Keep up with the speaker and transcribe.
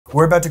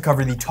We're about to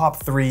cover the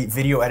top 3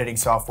 video editing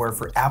software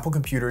for Apple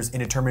computers and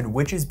determine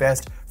which is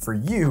best for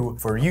you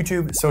for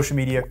YouTube, social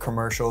media,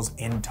 commercials,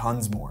 and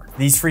tons more.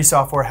 These free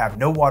software have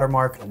no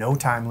watermark, no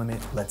time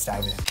limit. Let's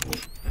dive in.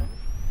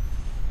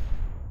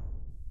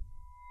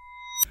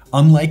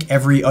 Unlike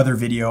every other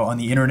video on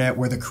the internet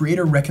where the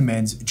creator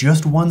recommends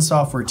just one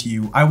software to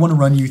you, I want to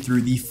run you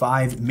through the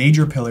 5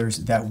 major pillars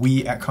that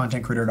we at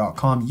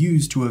contentcreator.com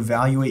use to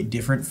evaluate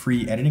different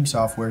free editing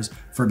softwares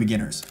for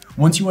beginners.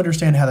 Once you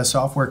understand how the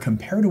software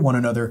compare to one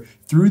another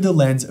through the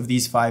lens of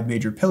these 5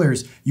 major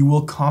pillars, you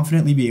will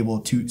confidently be able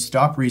to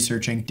stop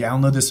researching,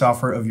 download the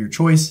software of your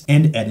choice,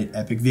 and edit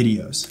epic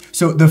videos.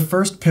 So the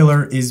first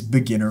pillar is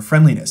beginner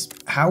friendliness.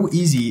 How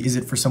easy is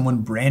it for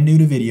someone brand new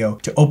to video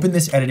to open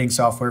this editing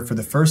software for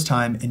the first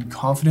time and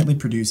confidently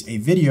produce a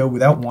video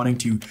without wanting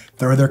to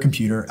throw their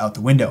computer out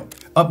the window?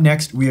 Up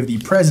next, we have the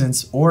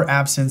presence or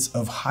absence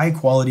of high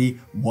quality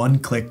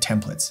one-click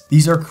templates.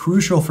 These are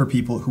crucial for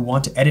people who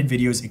want to edit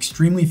videos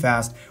extremely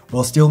fast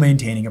while still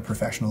maintaining a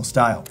professional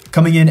style.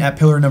 Coming in at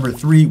pillar number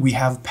 3, we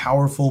have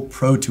powerful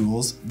pro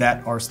tools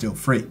that are still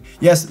free.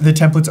 Yes, the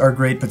templates are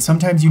great, but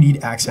sometimes you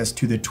need access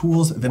to the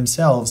tools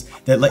themselves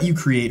that let you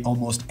create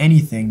almost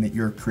anything that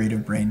your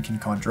creative brain can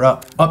conjure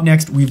up. Up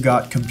next, we've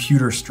got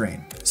computer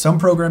strain. Some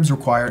programs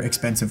require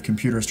expensive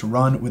computers to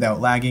run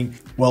without lagging,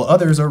 while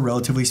others are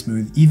relatively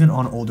smooth even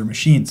on older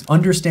machines.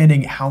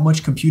 Understanding how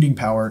much computing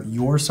power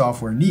your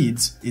software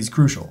needs is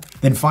crucial.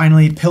 Then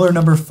finally, pillar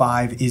number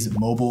 5 is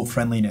mobile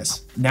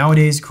friendliness.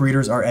 Nowadays,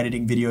 creators are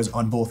editing videos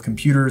on both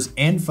computers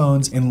and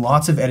phones, and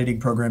lots of editing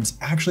programs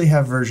actually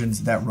have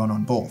versions that run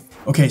on both.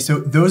 Okay, so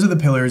those are the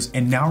pillars,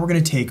 and now we're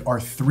gonna take our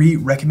 3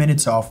 recommended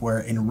software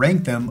and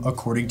rank them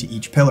according to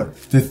each pillar.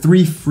 The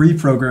 3 free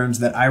programs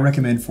that I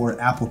recommend for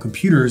Apple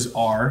computers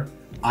are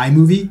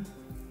iMovie,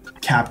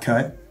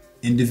 CapCut,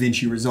 and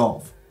DaVinci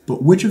Resolve.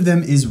 But which of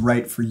them is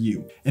right for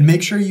you? And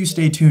make sure you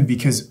stay tuned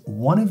because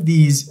one of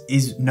these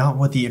is not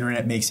what the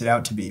internet makes it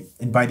out to be.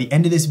 And by the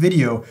end of this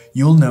video,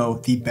 you'll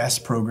know the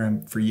best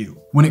program for you.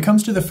 When it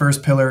comes to the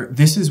first pillar,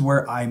 this is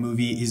where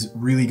iMovie is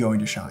really going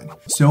to shine.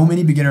 So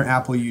many beginner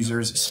Apple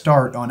users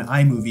start on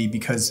iMovie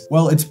because,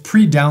 well, it's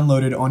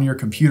pre-downloaded on your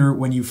computer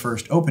when you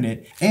first open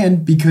it,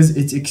 and because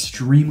it's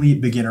extremely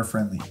beginner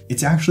friendly.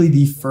 It's actually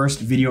the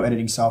first video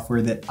editing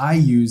software that I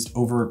used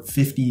over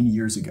 15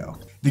 years ago.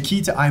 The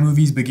key to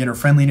iMovie's beginner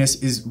friendliness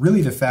is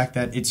really the fact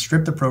that it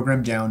stripped the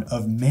program down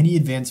of many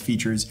advanced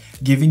features,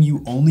 giving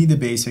you only the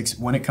basics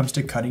when it comes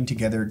to cutting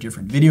together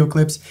different video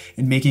clips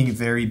and making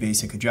very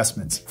basic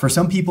adjustments. For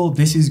some people,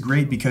 this is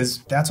great because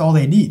that's all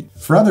they need.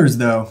 For others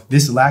though,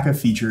 this lack of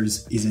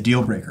features is a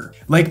deal breaker.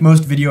 Like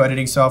most video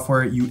editing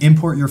software, you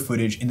import your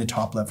footage in the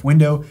top left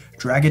window,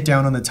 drag it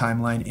down on the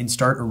timeline, and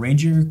start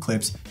arranging your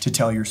clips to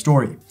tell your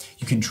story.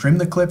 You can trim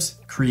the clips,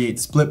 create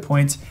split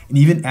points, and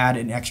even add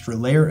an extra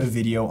layer of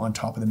video on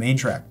top of the main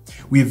track.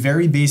 We have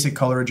very basic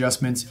color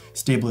adjustments,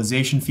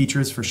 stabilization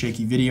features for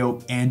shaky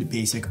video, and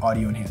basic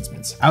audio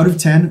enhancements. Out of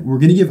 10, we're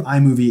gonna give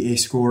iMovie a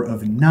score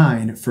of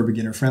 9 for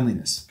beginner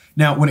friendliness.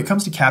 Now, when it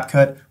comes to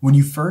CapCut, when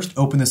you first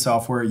open the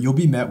software, you'll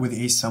be met with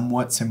a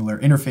somewhat similar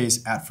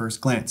interface at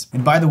first glance.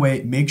 And by the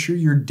way, make sure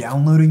you're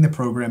downloading the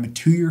program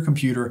to your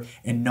computer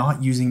and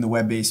not using the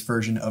web-based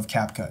version of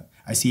CapCut.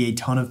 I see a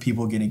ton of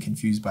people getting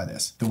confused by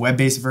this. The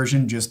web-based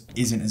version just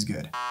isn't as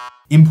good.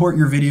 Import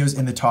your videos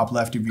in the top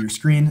left of your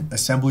screen,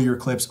 assemble your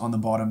clips on the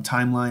bottom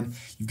timeline.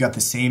 You've got the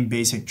same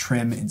basic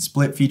trim and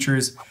split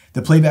features.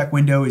 The playback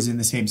window is in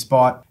the same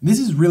spot. This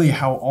is really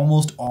how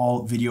almost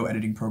all video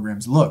editing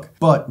programs look.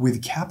 But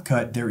with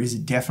CapCut, there is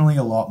definitely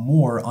a lot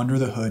more under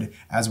the hood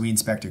as we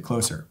inspect it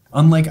closer.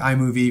 Unlike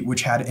iMovie,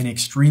 which had an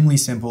extremely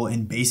simple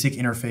and basic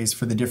interface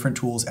for the different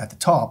tools at the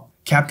top,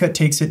 CapCut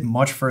takes it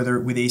much further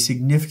with a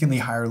significantly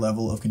higher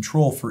level of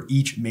control for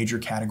each major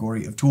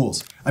category of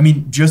tools. I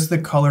mean, just the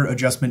color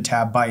adjustment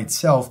tab by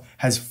itself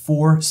has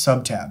 4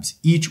 sub-tabs,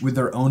 each with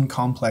their own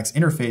complex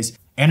interface,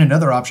 and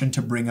another option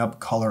to bring up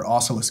color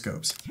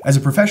oscilloscopes. As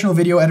a professional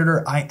video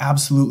editor, I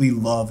absolutely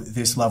love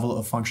this level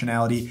of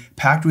functionality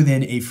packed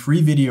within a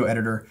free video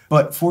editor,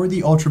 but for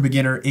the ultra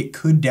beginner, it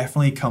could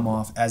definitely come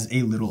off as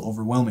a little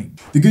overwhelming.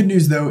 The good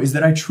news though is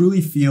that I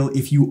truly feel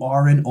if you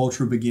are an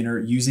ultra beginner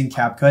using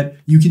CapCut,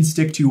 you can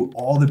stick to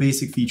all the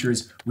basic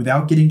features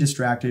without getting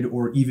distracted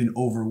or even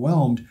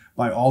overwhelmed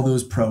by all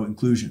those pro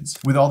inclusions.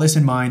 With all this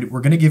in mind, we're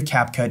gonna give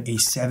CapCut a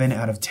 7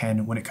 out of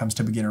 10 when it comes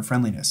to beginner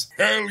friendliness.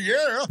 Hell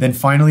yeah! Then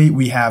finally,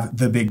 we have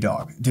the big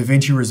dog,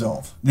 DaVinci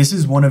Resolve. This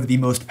is one of the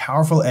most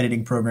powerful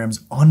editing programs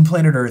on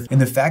planet Earth, and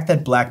the fact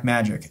that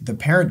Blackmagic, the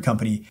parent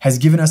company, has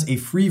given us a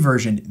free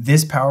version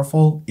this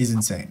powerful is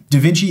insane.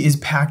 DaVinci is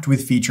packed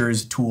with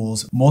features,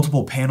 tools,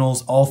 multiple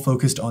panels, all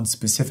focused on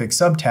specific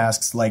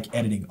subtasks like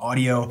editing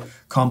audio,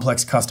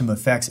 complex custom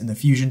effects in the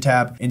Fusion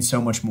tab, and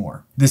so much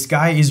more. The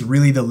sky is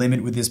really the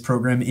limit with this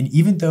program, and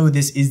even though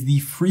this is the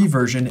free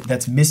version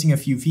that's missing a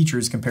few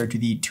features compared to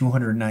the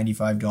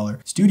 $295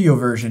 studio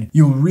version,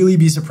 you'll really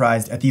be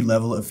surprised at the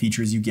level of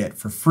features you get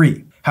for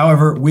free.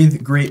 However,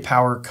 with great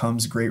power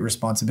comes great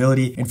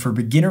responsibility, and for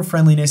beginner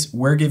friendliness,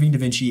 we're giving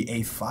DaVinci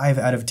a 5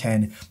 out of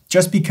 10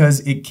 just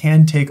because it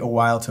can take a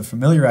while to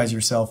familiarize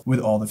yourself with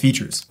all the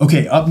features.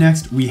 Okay, up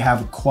next, we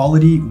have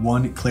quality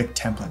one-click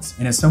templates.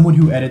 And as someone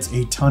who edits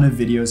a ton of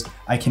videos,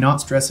 I cannot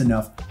stress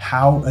enough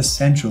how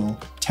essential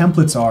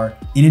templates are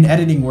in an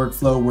editing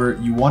workflow where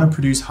you want to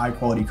produce high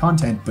quality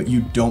content, but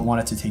you don't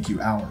want it to take you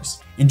hours.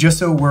 And just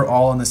so we're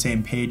all on the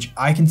same page,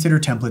 I consider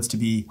templates to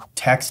be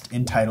text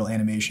and title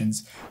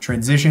animations,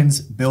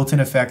 transitions,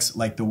 built-in effects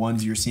like the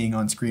ones you're seeing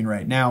on screen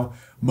right now,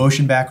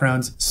 motion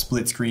backgrounds,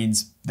 split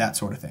screens, that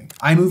sort of thing.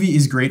 iMovie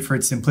is great for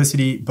its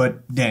simplicity,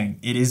 but dang,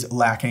 it is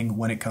lacking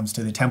when it comes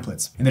to the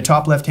templates. In the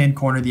top left-hand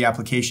corner of the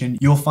application,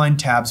 you'll find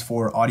tabs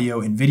for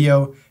audio and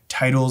video,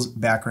 titles,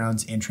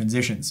 backgrounds, and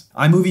transitions.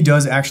 iMovie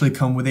does actually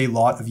come with a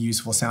lot of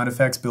useful sound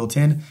effects built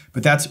in,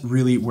 but that's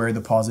really where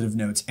the positive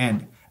notes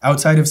end.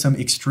 Outside of some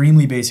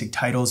extremely basic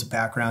titles,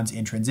 backgrounds,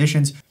 and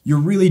transitions, you're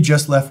really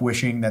just left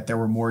wishing that there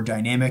were more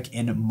dynamic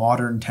and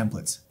modern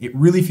templates. It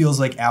really feels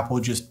like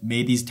Apple just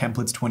made these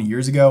templates 20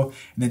 years ago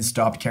and then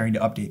stopped caring to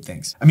update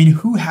things. I mean,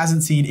 who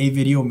hasn't seen a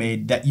video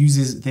made that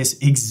uses this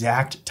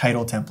exact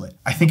title template?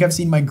 I think I've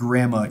seen my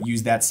grandma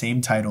use that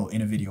same title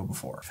in a video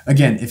before.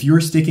 Again, if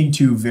you're sticking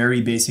to very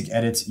basic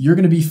edits, you're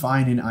gonna be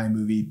fine in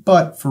iMovie,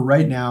 but for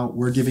right now,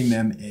 we're giving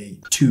them a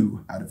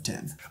 2 out of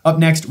 10. Up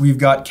next, we've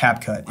got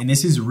CapCut, and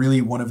this is really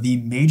one of the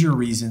major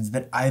reasons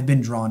that I've been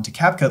drawn to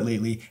CapCut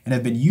lately and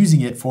have been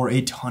using it for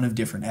a ton of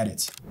different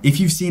edits. If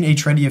you've seen a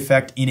trendy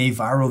effect in a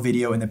viral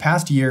video in the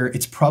past year,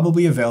 it's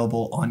probably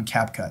available on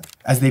CapCut,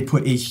 as they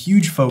put a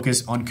huge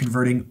focus on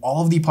converting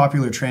all of the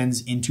popular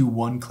trends into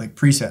one-click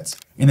presets.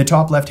 In the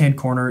top left-hand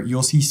corner,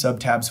 you'll see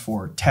subtabs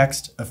for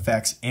text,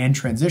 effects, and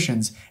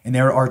transitions, and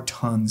there are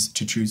tons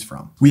to choose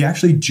from. We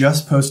actually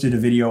just posted a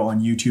video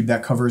on YouTube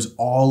that covers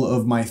all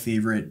of my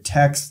favorite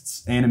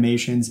texts,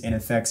 animations, and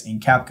effects in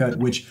CapCut,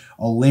 which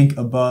I'll link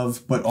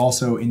above, but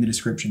also in the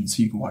description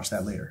so you can watch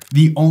that later.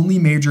 The only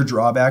major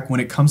drawback when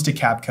it comes to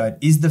CapCut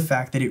is the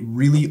fact that it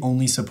really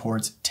only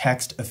supports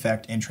text,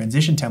 effect, and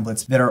transition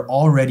templates that are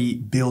already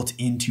built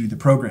into the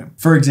program.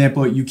 For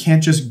example, you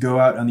can't just go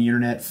out on the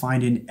internet,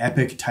 find an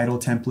epic title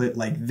template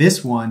like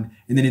this one,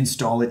 and then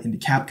install it into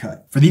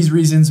CapCut. For these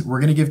reasons,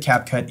 we're gonna give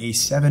CapCut a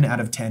 7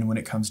 out of 10 when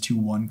it comes to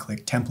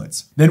one-click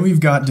templates. Then we've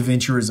got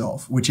DaVinci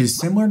Resolve, which is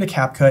similar to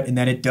CapCut in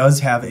that it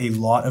does have a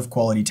lot of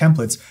quality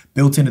templates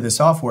built into the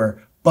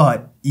software,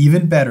 but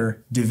even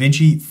better,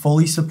 DaVinci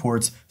fully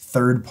supports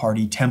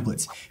third-party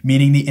templates,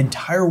 meaning the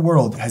entire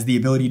world has the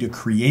ability to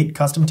create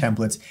custom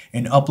templates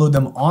and upload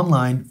them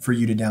online for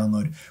you to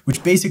download,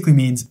 which basically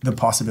means the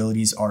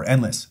possibilities are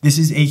endless. This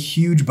is a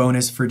huge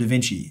bonus for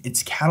DaVinci.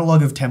 Its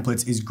catalog of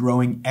templates is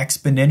growing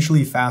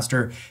exponentially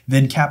faster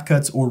than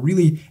CapCut's or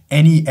really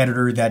any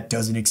editor that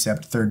doesn't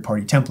accept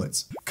third-party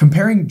templates.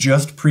 Comparing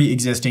just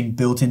pre-existing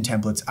built-in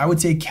templates, I would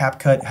say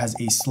CapCut has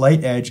a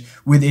slight edge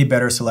with a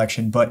better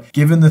selection, but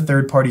given the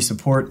third-party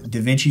support,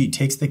 DaVinci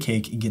takes the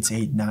cake and gets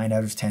a 9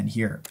 out of 10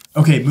 here.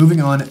 Okay,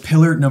 moving on,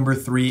 pillar number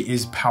 3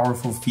 is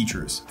powerful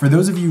features. For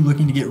those of you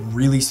looking to get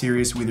really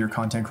serious with your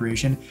content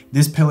creation,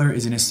 this pillar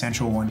is an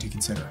essential one to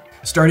consider.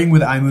 Starting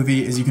with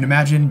iMovie, as you can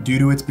imagine, due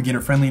to its beginner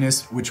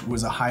friendliness, which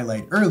was a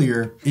highlight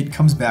earlier, it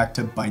comes back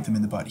to bite them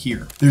in the butt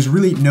here. There's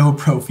really no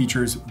pro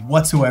features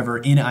whatsoever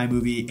in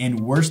iMovie, and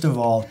worst of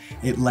all,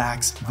 it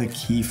lacks the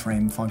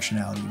keyframe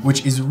functionality,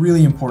 which is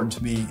really important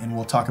to me, and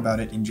we'll talk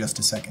about it in just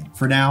a second.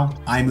 For now,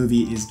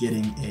 iMovie is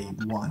getting a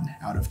 1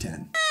 out of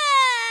 10.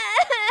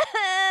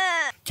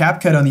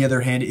 CapCut, on the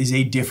other hand, is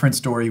a different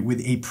story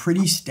with a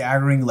pretty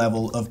staggering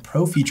level of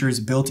pro features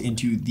built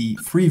into the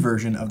free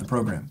version of the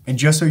program. And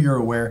just so you're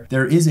aware,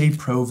 there is a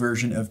pro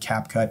version of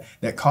CapCut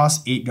that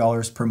costs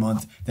 $8 per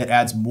month that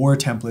adds more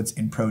templates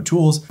and pro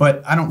tools,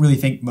 but I don't really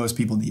think most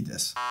people need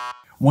this.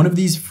 One of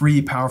these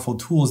free, powerful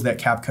tools that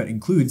CapCut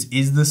includes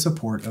is the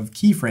support of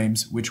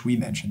keyframes, which we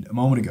mentioned a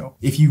moment ago.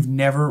 If you've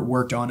never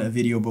worked on a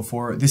video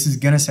before, this is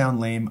gonna sound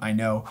lame, I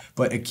know,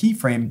 but a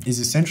keyframe is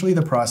essentially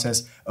the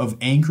process of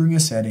anchoring a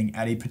setting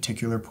at a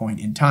particular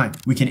point in time.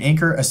 We can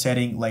anchor a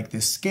setting like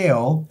this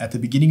scale at the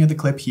beginning of the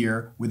clip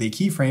here with a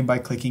keyframe by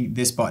clicking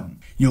this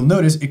button. You'll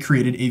notice it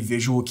created a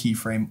visual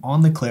keyframe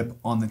on the clip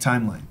on the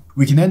timeline.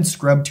 We can then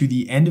scrub to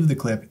the end of the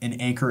clip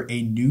and anchor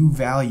a new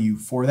value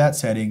for that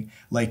setting,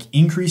 like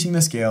increasing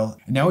the scale,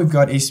 and now we've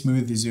got a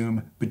smooth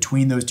zoom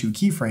between those two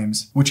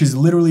keyframes, which is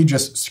literally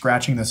just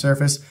scratching the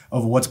surface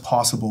of what's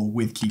possible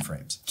with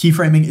keyframes.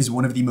 Keyframing is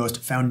one of the most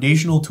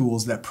foundational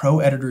tools that pro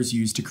editors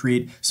use to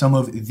create some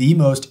of the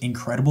most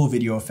incredible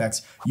video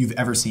effects you've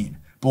ever seen,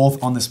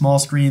 both on the small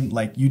screen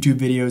like YouTube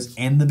videos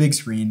and the big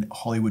screen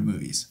Hollywood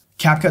movies.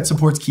 CapCut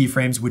supports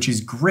keyframes, which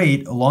is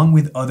great, along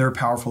with other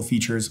powerful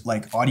features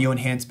like audio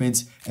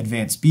enhancements,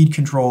 advanced speed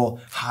control,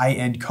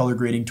 high-end color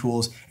grading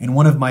tools, and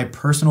one of my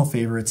personal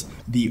favorites,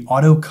 the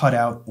auto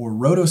cutout or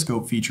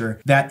rotoscope feature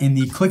that in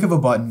the click of a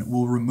button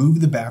will remove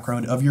the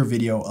background of your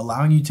video,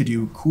 allowing you to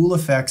do cool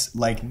effects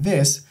like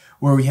this,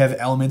 where we have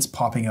elements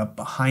popping up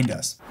behind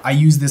us. I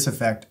use this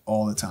effect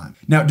all the time.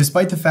 Now,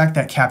 despite the fact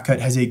that CapCut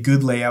has a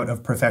good layout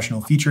of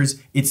professional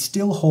features, it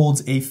still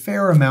holds a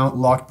fair amount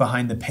locked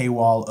behind the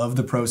paywall of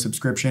the Pro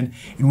subscription.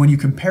 And when you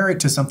compare it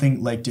to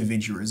something like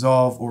DaVinci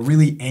Resolve or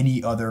really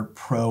any other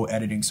Pro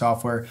editing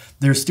software,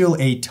 there's still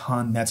a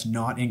ton that's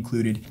not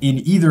included in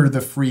either the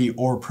free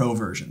or Pro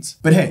versions.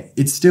 But hey,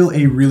 it's still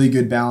a really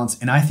good balance,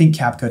 and I think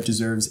CapCut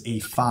deserves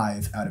a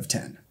 5 out of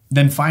 10.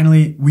 Then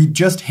finally, we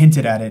just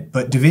hinted at it,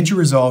 but DaVinci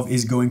Resolve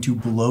is going to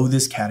blow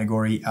this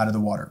category out of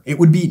the water. It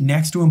would be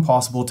next to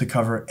impossible to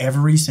cover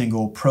every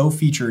single pro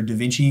feature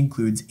DaVinci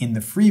includes in the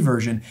free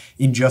version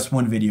in just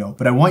one video,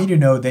 but I want you to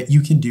know that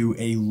you can do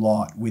a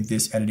lot with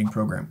this editing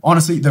program.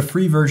 Honestly, the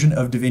free version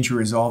of DaVinci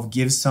Resolve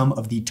gives some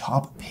of the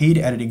top paid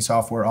editing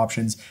software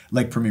options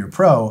like Premiere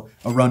Pro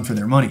a run for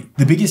their money.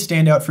 The biggest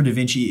standout for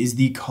DaVinci is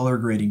the color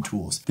grading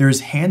tools. There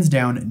is hands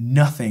down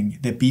nothing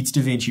that beats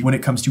DaVinci when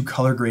it comes to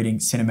color grading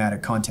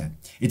cinematic content.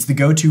 It's the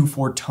go-to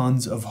for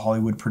tons of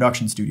Hollywood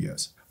production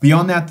studios.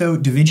 Beyond that though,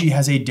 DaVinci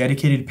has a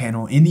dedicated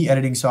panel in the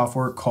editing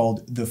software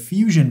called the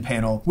Fusion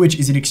panel, which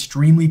is an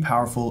extremely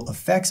powerful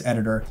effects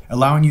editor,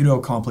 allowing you to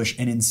accomplish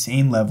an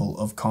insane level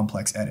of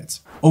complex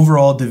edits.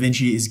 Overall,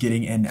 DaVinci is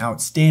getting an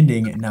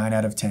outstanding 9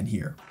 out of 10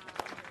 here.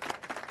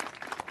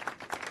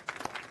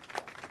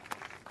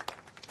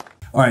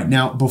 All right,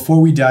 now before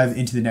we dive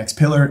into the next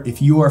pillar,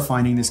 if you are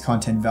finding this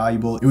content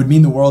valuable, it would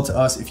mean the world to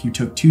us if you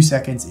took 2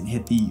 seconds and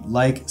hit the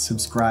like,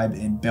 subscribe,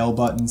 and bell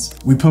buttons.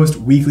 We post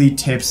weekly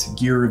tips,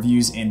 gear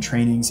reviews, and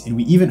trainings, and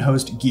we even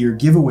host gear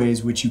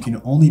giveaways, which you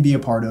can only be a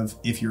part of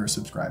if you're a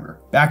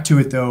subscriber. Back to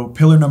it though,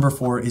 pillar number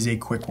 4 is a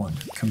quick one,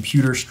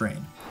 computer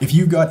strain. If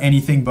you've got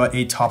anything but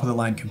a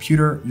top-of-the-line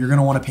computer, you're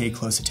gonna wanna pay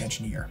close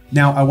attention here.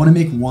 Now, I wanna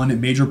make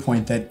one major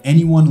point that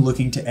anyone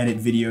looking to edit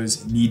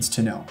videos needs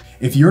to know.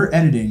 If you're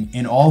editing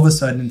and all of a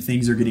sudden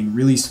things are getting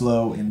really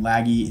slow and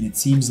laggy and it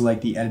seems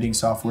like the editing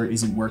software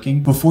isn't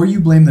working, before you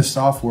blame the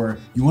software,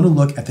 you wanna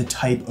look at the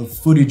type of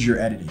footage you're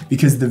editing,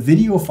 because the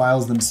video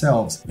files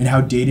themselves and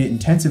how data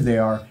intensive they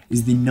are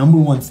is the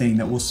 #1 thing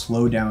that will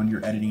slow down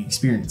your editing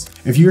experience.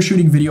 If you're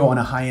shooting video on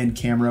a high-end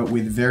camera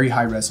with very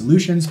high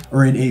resolutions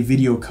or in a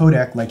video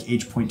codec like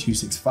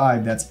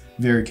H.265 that's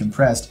very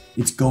compressed,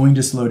 it's going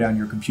to slow down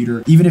your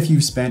computer, even if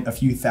you've spent a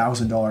few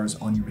 $1,000s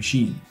on your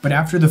machine. But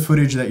after the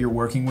footage that you're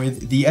working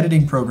with, the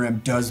editing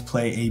program does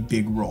play a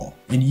big role.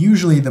 And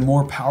usually the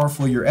more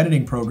powerful your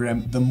editing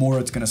program, the more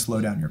it's gonna slow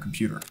down your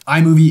computer.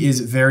 iMovie is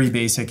very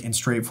basic and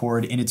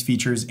straightforward in its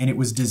features, and it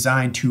was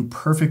designed to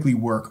perfectly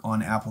work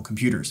on Apple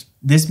computers.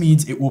 This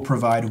means it will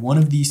provide one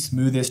of the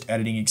smoothest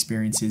editing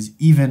experiences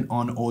even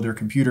on older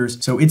computers,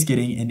 so it's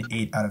getting an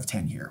 8 out of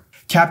 10 here.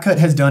 CapCut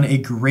has done a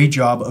great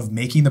job of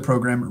making the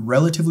program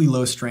relatively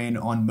low strain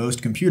on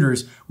most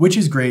computers, which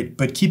is great,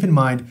 but keep in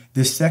mind,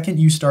 the second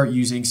you start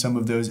using some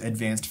of those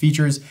advanced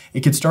features,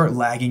 it could start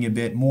lagging a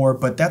bit more,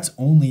 but that's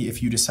only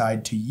if you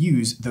decide to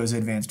use those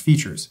advanced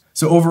features.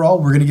 So overall,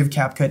 we're gonna give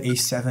CapCut a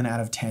 7 out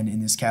of 10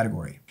 in this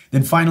category.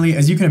 Then finally,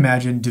 as you can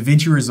imagine,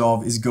 DaVinci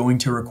Resolve is going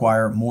to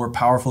require more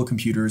powerful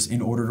computers in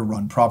order to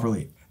run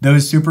properly.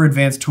 Those super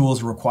advanced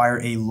tools require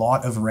a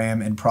lot of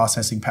RAM and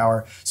processing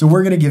power, so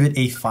we're gonna give it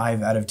a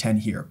 5 out of 10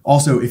 here.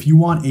 Also, if you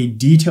want a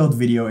detailed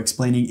video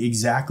explaining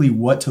exactly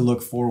what to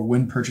look for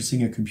when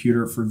purchasing a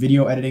computer for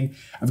video editing,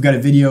 I've got a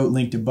video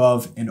linked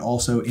above and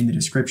also in the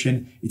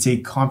description. It's a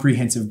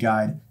comprehensive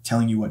guide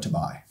telling you what to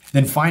buy.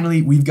 Then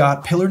finally, we've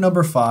got pillar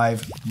number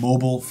 5,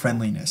 mobile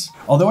friendliness.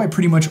 Although I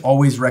pretty much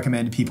always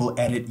recommend people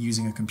edit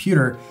using a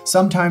computer,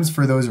 sometimes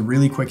for those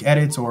really quick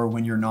edits or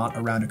when you're not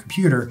around a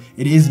computer,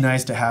 it is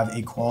nice to have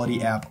a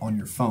quality app on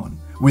your phone.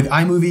 With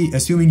iMovie,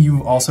 assuming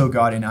you've also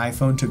got an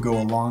iPhone to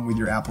go along with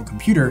your Apple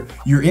computer,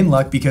 you're in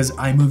luck because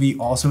iMovie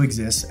also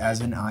exists as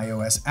an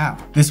iOS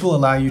app. This will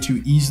allow you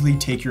to easily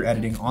take your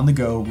editing on the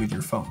go with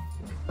your phone.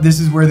 This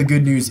is where the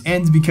good news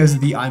ends because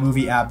the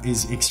iMovie app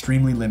is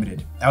extremely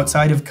limited.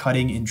 Outside of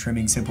cutting and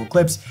trimming simple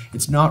clips,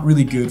 it's not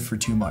really good for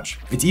too much.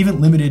 It's even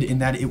limited in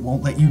that it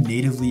won't let you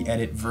natively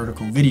edit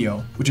vertical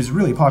video, which is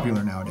really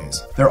popular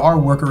nowadays. There are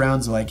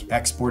workarounds like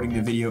exporting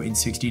the video in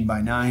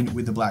 16:9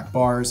 with the black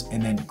bars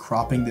and then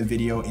cropping the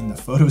video in the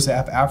Photos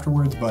app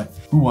afterwards, but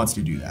who wants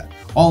to do that?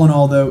 All in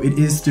all though, it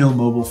is still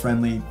mobile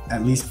friendly,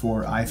 at least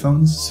for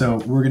iPhones, so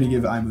we're gonna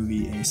give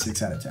iMovie a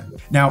 6 out of 10.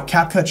 Now,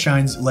 CapCut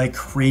shines like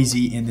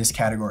crazy in this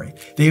category.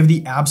 They have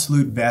the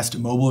absolute best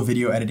mobile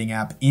video editing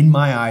app in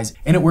my eyes,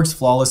 and it works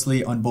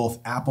flawlessly on both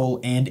Apple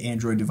and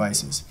Android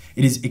devices.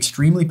 It is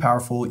extremely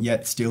powerful,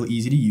 yet still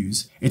easy to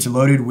use. It's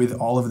loaded with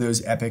all of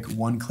those epic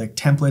one-click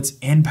templates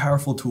and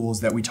powerful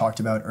tools that we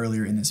talked about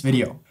earlier in this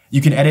video. You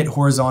can edit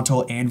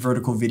horizontal and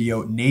vertical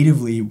video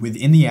natively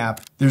within the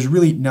app. There's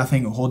really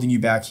nothing holding you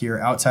back here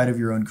outside of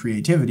your own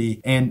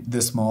creativity and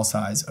the small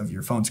size of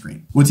your phone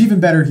screen. What's even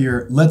better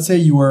here, let's say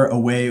you were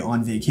away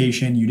on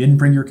vacation, you didn't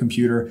bring your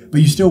computer,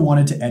 but you still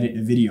wanted to edit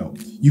a video.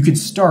 You could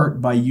start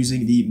by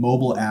using the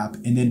mobile app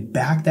and then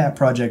back that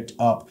project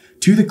up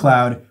to the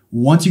cloud.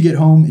 Once you get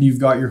home and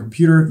you've got your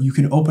computer, you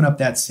can open up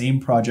that same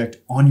project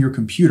on your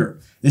computer.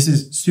 This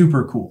is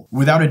super cool.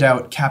 Without a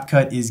doubt,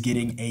 CapCut is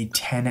getting a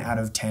 10 out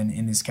of 10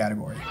 in this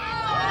category.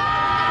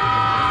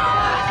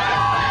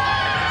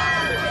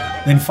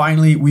 Then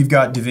finally, we've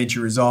got DaVinci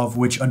Resolve,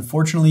 which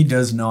unfortunately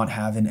does not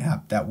have an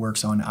app that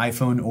works on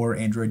iPhone or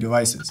Android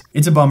devices.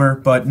 It's a bummer,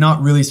 but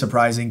not really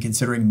surprising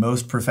considering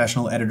most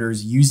professional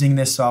editors using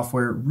this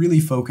software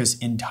really focus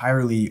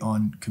entirely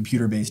on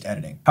computer-based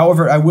editing.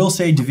 However, I will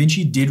say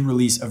DaVinci did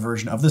release a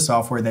version of the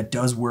software that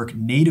does work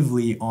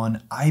natively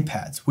on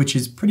iPads, which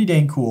is pretty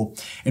dang cool.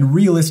 And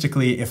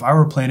realistically, if I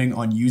were planning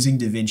on using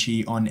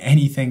DaVinci on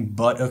anything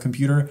but a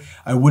computer,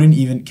 I wouldn't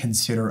even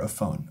consider a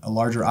phone. A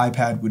larger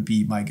iPad would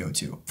be my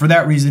go-to. For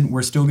that reason,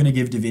 we're still going to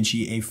give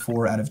DaVinci a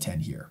 4 out of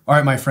 10 here. All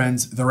right, my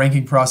friends, the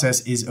ranking process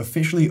is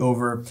officially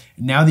over.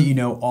 Now that you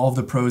know all of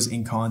the pros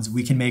and cons,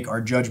 we can make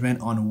our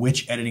judgment on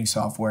which editing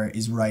software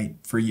is right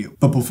for you.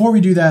 But before we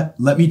do that,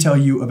 let me tell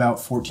you about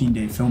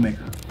 14-Day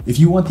Filmmaker. If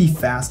you want the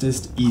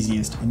fastest,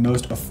 easiest, and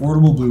most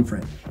affordable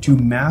blueprint to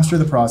master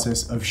the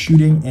process of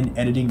shooting and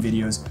editing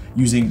videos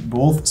using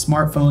both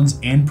smartphones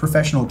and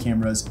professional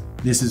cameras,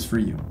 this is for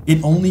you.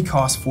 It only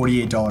costs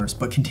 $48,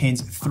 but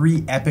contains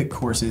 3 epic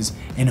courses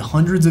and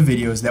hundreds of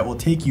videos that will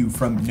take you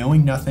from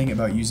knowing nothing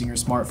about using your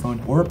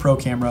smartphone or a pro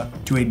camera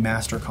to a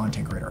master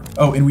content creator.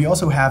 Oh, and we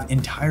also have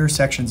entire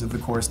sections of the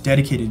course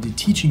dedicated to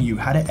teaching you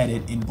how to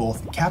edit in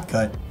both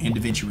CapCut and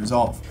DaVinci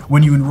Resolve.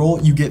 When you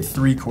enroll, you get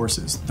 3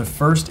 courses. The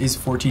first is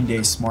 14-Day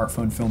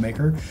Smartphone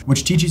Filmmaker,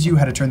 which teaches you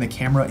how to turn the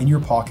camera in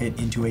your pocket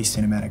into a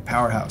cinematic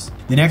powerhouse.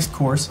 The next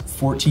course,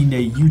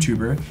 14-Day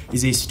YouTuber,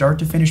 is a start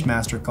to finish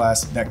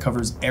masterclass that covers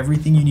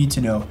everything you need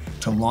to know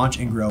to launch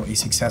and grow a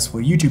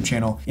successful YouTube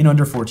channel in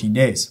under 14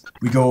 days.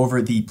 We go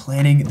over the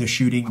planning, the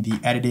shooting, the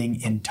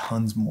editing, and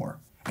tons more.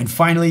 And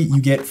finally,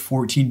 you get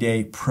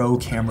 14-Day Pro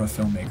Camera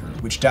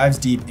Filmmaker, which dives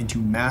deep into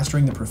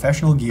mastering the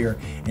professional gear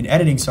and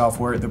editing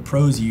software the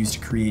pros use to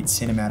create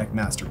cinematic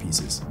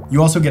masterpieces. You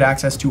also get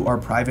access to our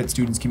private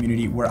students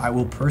community where I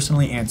will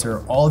personally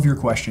answer all of your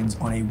questions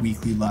on a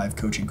weekly live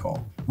coaching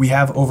call. We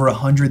have over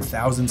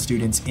 100,000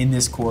 students in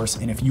this course,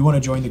 and if you want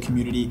to join the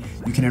community,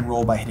 you can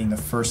enroll by hitting the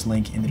first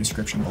link in the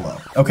description below.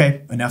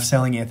 Okay, enough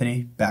selling,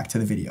 Anthony, back to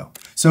the video.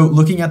 So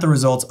looking at the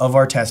results of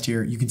our test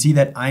here, you can see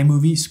that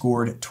iMovie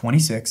scored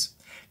 26,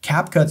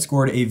 CapCut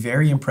scored a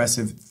very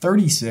impressive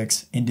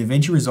 36, and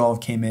DaVinci Resolve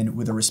came in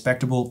with a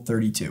respectable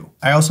 32.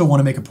 I also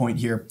want to make a point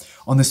here.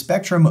 On the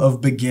spectrum of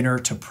beginner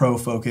to pro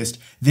focused,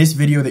 this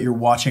video that you're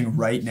watching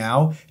right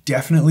now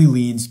definitely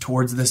leans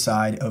towards the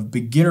side of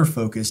beginner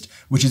focused,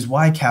 which is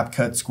why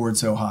CapCut scored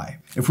so high.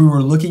 If we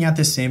were looking at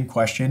this same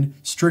question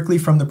strictly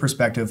from the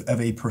perspective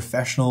of a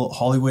professional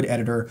Hollywood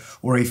editor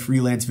or a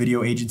freelance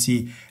video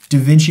agency,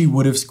 DaVinci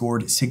would have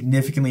scored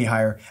significantly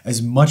higher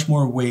as much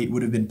more weight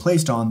would have been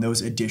placed on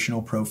those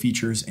additional pro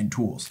features and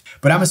tools.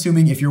 But I'm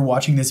assuming if you're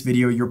watching this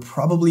video, you're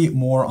probably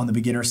more on the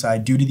beginner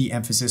side due to the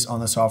emphasis on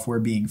the software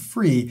being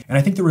free, and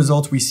I think the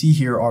results we see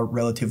here are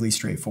relatively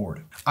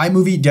straightforward.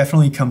 iMovie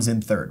definitely comes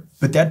in third,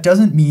 but that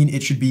doesn't mean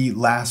it should be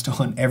last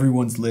on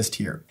everyone's list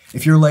here.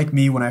 If you're like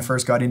me when I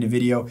first got into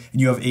video and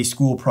you have a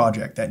school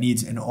project that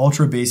needs an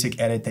ultra basic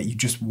edit that you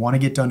just want to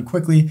get done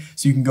quickly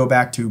so you can go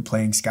back to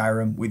playing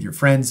Skyrim with your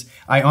friends,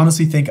 I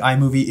honestly think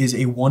iMovie is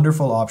a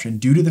wonderful option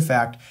due to the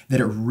fact that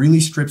it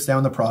really strips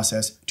down the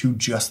process to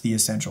just the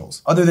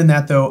essentials. Other than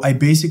that though, I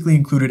basically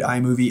included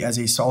iMovie as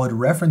a solid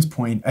reference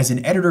point as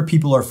an editor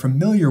people are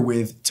familiar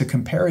with to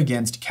compare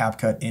against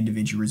CapCut and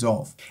DaVinci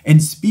Resolve.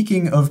 And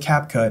speaking of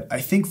CapCut, I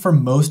think for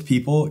most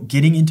people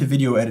getting into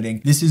video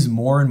editing, this is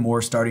more and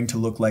more starting to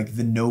look like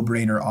the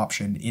no-brainer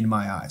option in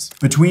my eyes.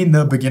 Between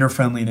the beginner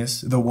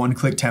friendliness, the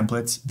one-click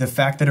templates, the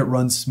fact that it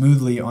runs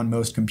smoothly on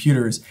most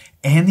computers,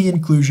 and the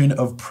inclusion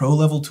of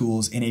pro-level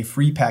tools in a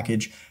free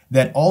package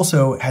that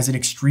also has an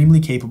extremely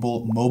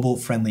capable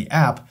mobile-friendly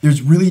app,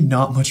 there's really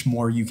not much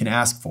more you can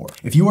ask for.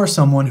 If you are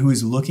someone who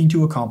is looking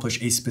to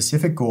accomplish a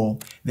specific goal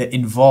that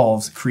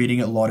involves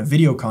creating a lot of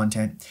video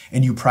content,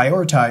 and you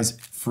prioritize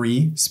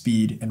free,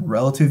 speed, and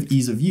relative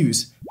ease of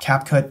use,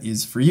 CapCut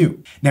is for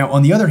you. Now,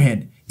 on the other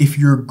hand, if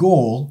your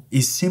goal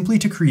is simply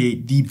to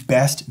create the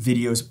best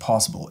videos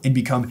possible and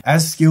become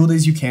as skilled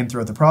as you can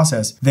throughout the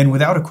process, then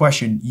without a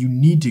question, you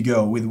need to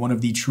go with one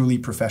of the truly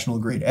professional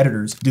grade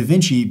editors,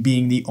 DaVinci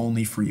being the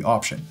only free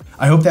option.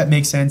 I hope that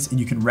makes sense and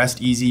you can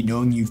rest easy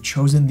knowing you've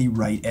chosen the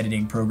right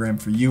editing program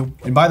for you.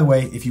 And by the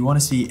way, if you want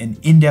to see an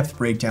in-depth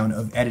breakdown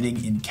of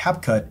editing in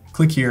CapCut,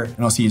 click here and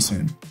I'll see you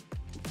soon.